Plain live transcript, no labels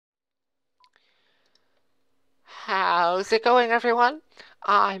How's it going, everyone?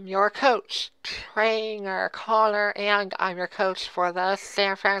 I'm your coach, trainer Connor, and I'm your coach for the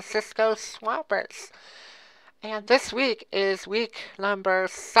San Francisco Swamperts. And this week is week number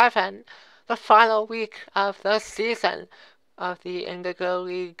 7, the final week of the season of the Indigo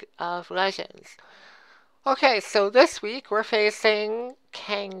League of Legends. Okay, so this week we're facing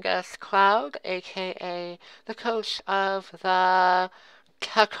Kangas Cloud, aka the coach of the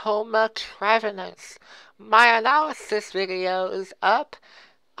Tacoma Trevenants. My analysis video is up.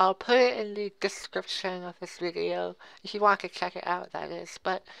 I'll put it in the description of this video if you want to check it out, that is.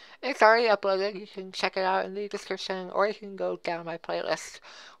 But it's already uploaded. You can check it out in the description, or you can go down my playlist.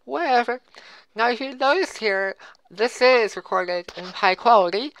 Whatever. Now, if you notice here, this is recorded in high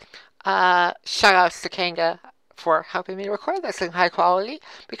quality. Shout outs to Kanga for helping me record this in high quality,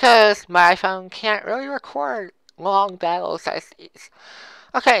 because my iPhone can't really record long battles as these.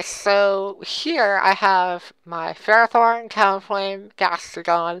 Okay, so here I have my Ferrothorn, Talonflame,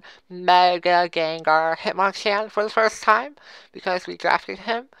 Gastrodon, Mega Gengar, Hitmonchan for the first time, because we drafted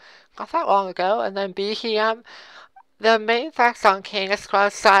him not that long ago, and then Behem. The main facts on Kangas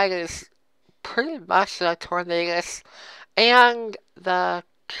Cloud's side is pretty much the Tornadus and the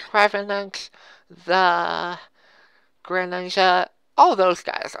Trevenant, the Greninja. All those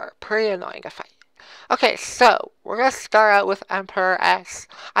guys are pretty annoying to fight. Okay, so we're going to start out with Emperor S.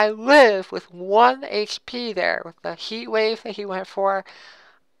 I live with 1 HP there with the Heat Wave that he went for.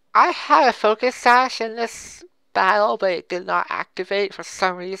 I had a Focus Sash in this battle, but it did not activate for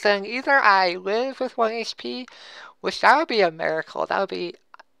some reason. Either I live with 1 HP, which that would be a miracle. That would be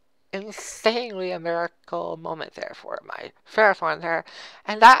insanely a miracle moment there for my Ferrothorn there.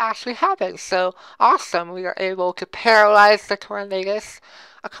 And that actually happened, so awesome. We were able to paralyze the Tornadus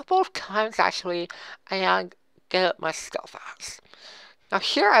a couple of times actually, and get up my Stealth Ox. Now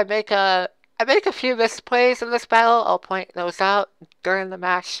here I make a few misplays in this battle. I'll point those out during the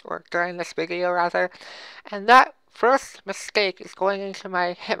match, or during this video rather. And that first mistake is going into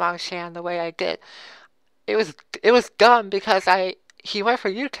my Hitmonchan the way I did. It was dumb because he went for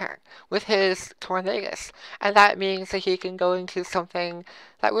U-turn with his Tornadus, and that means that he can go into something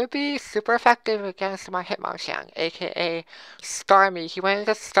that would be super effective against my Hitmonchan, aka Starmie. He went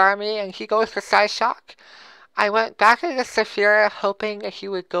into Starmie and he goes for Side Shock. I went back into Sapphire hoping that he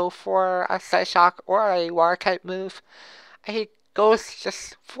would go for a Side Shock or a Water type move, and he goes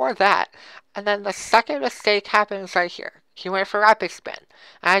just for that. And then the second mistake happens right here. He went for Rapid Spin,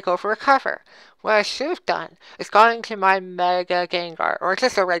 and I go for Recover. What I should have done is gone into my Mega Gengar, or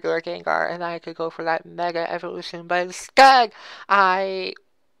just a regular Gengar, and I could go for that Mega Evolution, but instead, I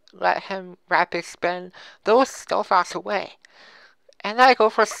let him Rapid Spin those Stealth Rocks away. And then I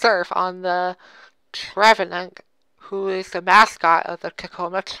go for Surf on the Trevenant, who is the mascot of the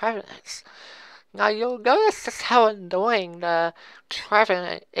Tacoma Trevenants. Now you'll notice just how annoying the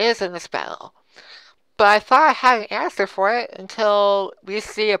Trevenant is in this battle. But I thought I had an answer for it until we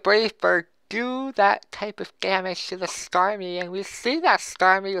see a Brave Bird do that type of damage to the Starmie, and we see that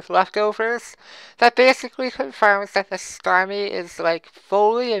Starmie with leftovers. That basically confirms that the Starmie is like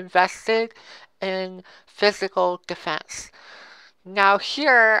fully invested in physical defense. Now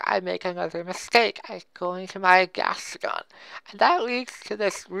here I make another mistake. I go into my Gastrodon, and that leads to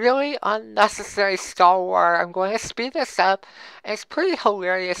this really unnecessary stall war. I'm going to speed this up, and it's pretty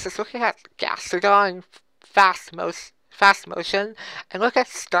hilarious just looking at Gastrodon fast motion, and look at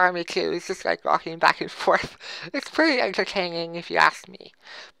Starmie too. He's just like rocking back and forth. It's pretty entertaining if you ask me.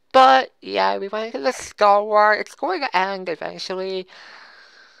 But yeah, we went into the stall war. It's going to end eventually.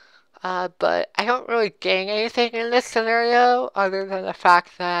 But I don't really gain anything in this scenario other than the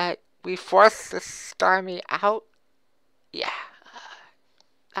fact that we forced the Starmie out. Yeah,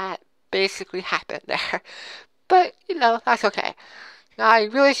 that basically happened there. But, you know, that's okay. Now, I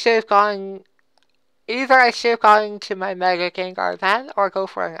really should have gone. Either I should have gone to my Mega Gengar then, or go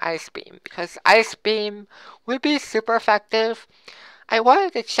for an Ice Beam, because Ice Beam would be super effective. I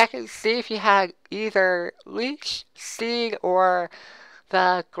wanted to check and see if he had either Leech, Seed, or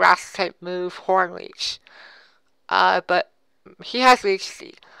the grass type move Horn Leech. But he has Leech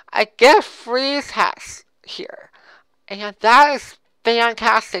Seed. I get a Freeze Hat here, and that is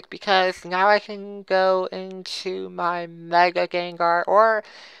fantastic because now I can go into my Mega Gengar, or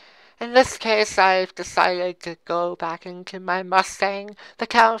in this case I've decided to go back into my Mustang, the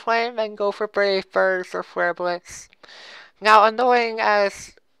Talonflame, and go for Brave Birds or Flare Blitz. Now, annoying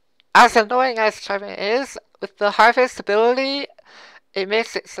as Trevenant is, with the Harvest ability, it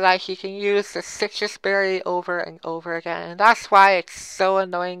makes it so that he can use the Citrus Berry over and over again, and that's why it's so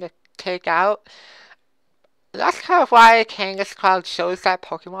annoying to take out. That's kind of why Kangas Cloud chose that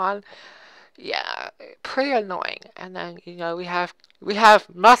Pokemon. yeah, pretty annoying. And then, we have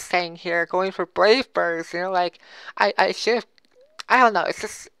Mustang here going for Brave Birds, like I should have, I don't know, it's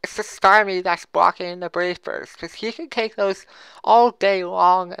just Starmie that's blocking the Brave Birds, because he can take those all day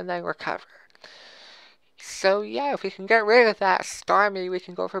long and then recover. So yeah, if we can get rid of that Starmie, we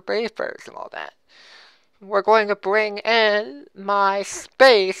can go for Brave Birds and all that. We're going to bring in my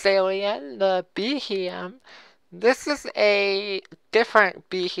space alien, the Behem. This is a different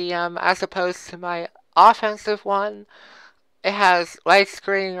Behem as opposed to my offensive one. It has Light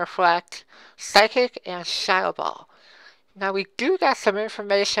Screen, Reflect, Psychic, and Shadow Ball. Now we do get some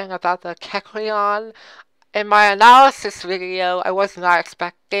information about the Kecleon. In my analysis video, I was not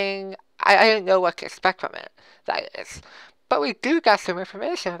expecting, I didn't know what to expect from it, that is. But we do get some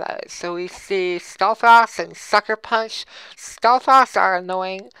information about it. So we see Stealthos and Sucker Punch. Stealthos are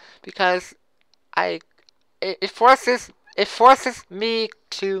annoying because it forces me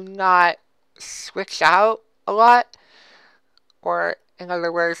to not switch out a lot, or in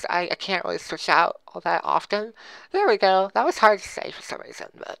other words, I can't really switch out all that often. There we go. That was hard to say for some reason,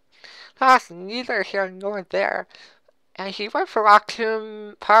 but that's neither here nor there. And he went for Rock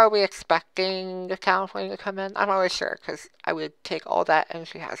Tomb, probably expecting the Counterflame to come in. I'm not really sure, because I would take all that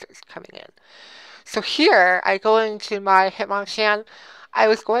energy hazards coming in. So here, I go into my Hitmonchan. I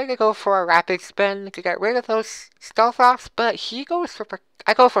was going to go for a Rapid Spin to get rid of those Stealth Rocks, but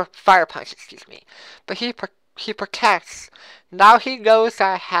I go for Fire Punch, excuse me. But he protects. Now he knows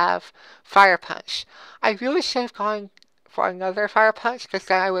I have Fire Punch. I really should have gone for another Fire Punch, because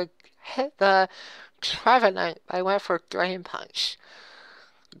then I would hit the Trevenant. I went for Drain Punch.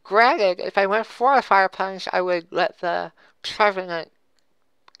 Granted, if I went for a Fire Punch, I would let the Trevenant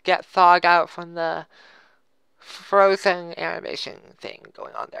get thawed out from the frozen animation thing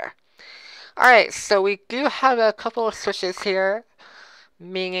going on there. Alright, so we do have a couple of switches here,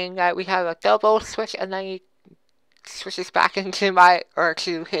 meaning that we have a double switch, and then he switches back into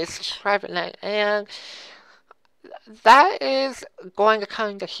to his Trevenant, and that is going to come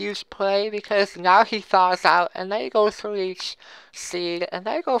into huge play, because now he thaws out, and then he goes for each seed, and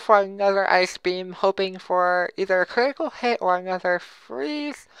then I go for another Ice Beam, hoping for either a critical hit or another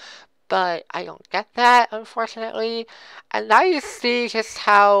freeze, but I don't get that, unfortunately. And now you see just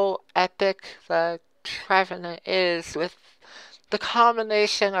how epic the Trevenant is, with the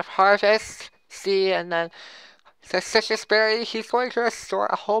combination of Harvest, Seed, and then the Citrus Berry. He's going to restore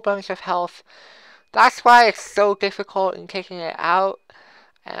a whole bunch of health. That's why it's so difficult in taking it out,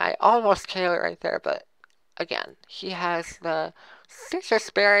 and I almost killed it right there, but again, he has the Citrus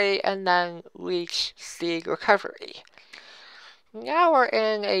Berry and then Leech Seed Recovery. Now we're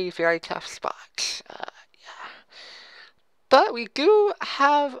in a very tough spot. Yeah. But we do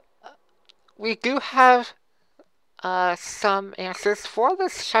have some answers for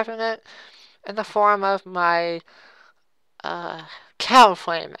this Trevenant in the form of my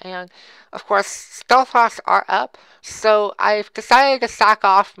Talonflame, and of course Stealthos are up, so I've decided to sack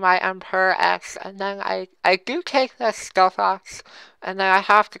off my Emperor X, and then I do take the Stealthos, and then I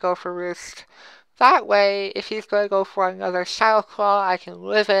have to go for Roost. That way, if he's going to go for another Shadow Claw, I can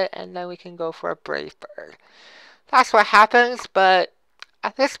live it, and then we can go for a Brave Bird. That's what happens, but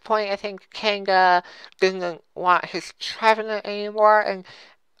at this point, I think Kanga didn't want his Trevenant anymore, and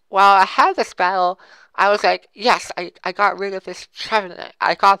while I had this battle, I was like, yes, I got rid of this Trevenant.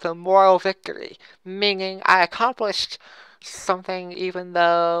 I got the moral victory, meaning I accomplished something even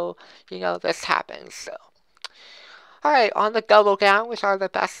though, this happened, so. Alright, on the double down, which are the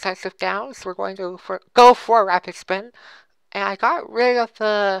best types of downs, we're going to go for a Rapid Spin. And I got rid of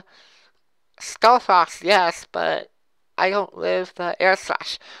the Stealthos, yes, but I don't live the Air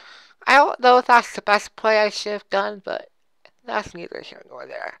Slash. I don't know if that's the best play I should have done, but that's neither here nor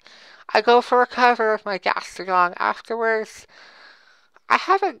there. I go for Recover with my Gastrodon afterwards. I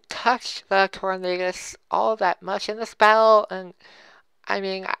haven't touched the Tornadus all that much in this battle, and I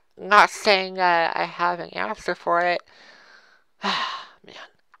mean, I'm not saying that I have an answer for it. Man.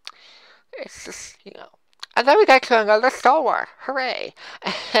 It's just, And then we get to another Star War. Hooray!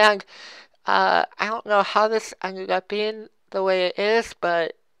 And I don't know how this ended up being the way it is,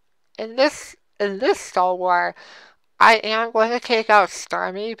 but in this Star War, I am going to take out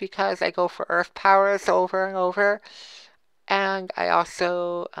Starmie because I go for Earth Powers over and over. And I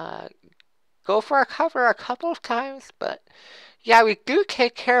also go for a cover a couple of times, but yeah, we do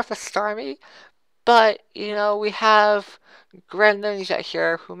take care of the Starmie, but, we have Greninja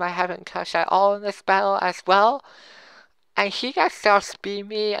here, whom I haven't touched at all in this battle as well, and he gets to outspeed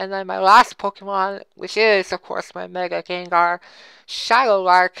me, and then my last Pokemon, which is, of course, my Mega Gengar, Shadow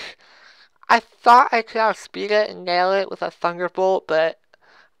Lark, I thought I could outspeed it and nail it with a Thunderbolt, but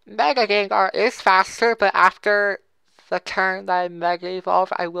Mega Gengar is faster, but after the turn that I Mega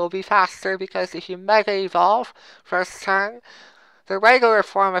Evolve, I will be faster because if you Mega Evolve first turn, the regular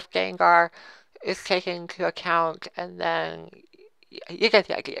form of Gengar is taken into account, and then you get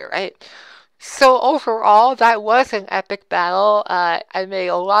the idea, right? So overall, that was an epic battle. I made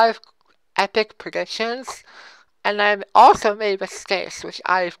a lot of epic predictions, and I also made mistakes, which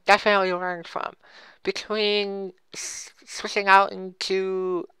I've definitely learned from. Between switching out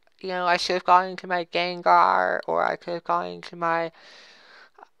into, I should have gone into my Gengar, or I could have gone into my,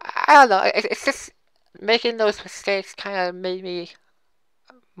 I don't know, it's just making those mistakes kind of made me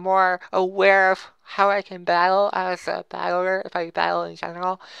more aware of how I can battle as a battler, if I battle in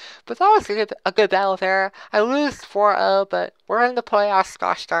general. But that was a good battle there. I lose 4-0, but we're in the playoffs,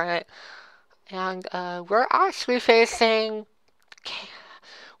 gosh darn it. And we're actually facing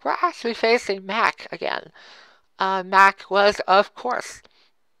Mac again. Mac was, of course,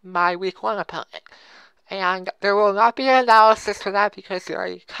 my week 1 opponent. And there will not be an analysis for that because we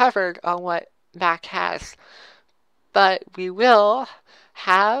already covered on what Mac has. But we will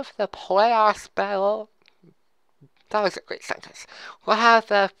have the playoffs battle. That was a great sentence. We'll have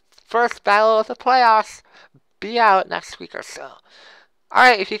the first battle of the playoffs be out next week or so.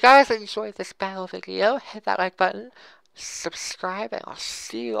 Alright, if you guys enjoyed this battle video, hit that like button, subscribe, and I'll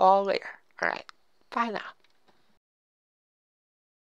see you all later. Alright, bye now.